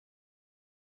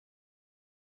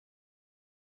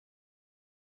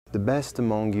The best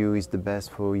among you is the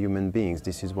best for human beings.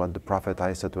 This is what the Prophet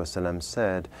ﷺ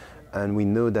said. And we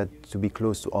know that to be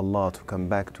close to Allah, to come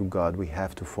back to God, we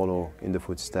have to follow in the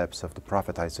footsteps of the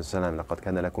Prophet ﷺ. لَقَدْ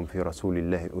كَانَ لَكُمْ فِي رَسُولِ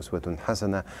اللَّهِ أُسْوَةٌ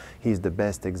حَسَنَةٌ. He is the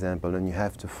best example and you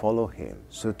have to follow him.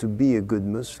 So to be a good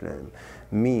Muslim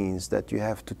means that you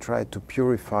have to try to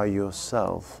purify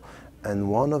yourself. And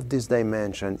one of these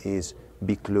dimensions is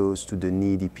be close to the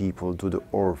needy people, to the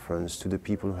orphans, to the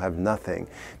people who have nothing,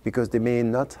 because they may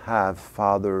not have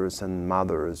fathers and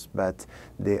mothers, but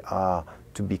they are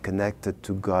to be connected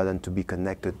to God and to be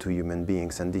connected to human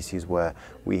beings, and this is where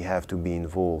we have to be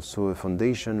involved. So a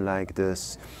foundation like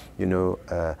this,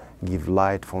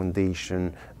 Givelight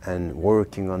Foundation, and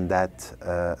working on that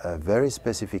a very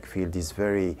specific field is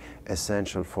very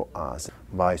essential for us.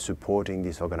 By supporting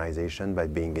this organization, by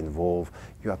being involved,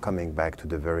 you are coming back to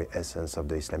the very essence of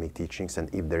the Islamic teachings,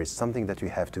 and if there is something that we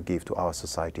have to give to our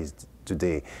societies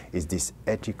today, is this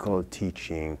ethical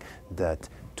teaching that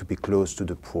to be close to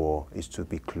the poor is to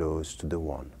be close to the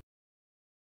one.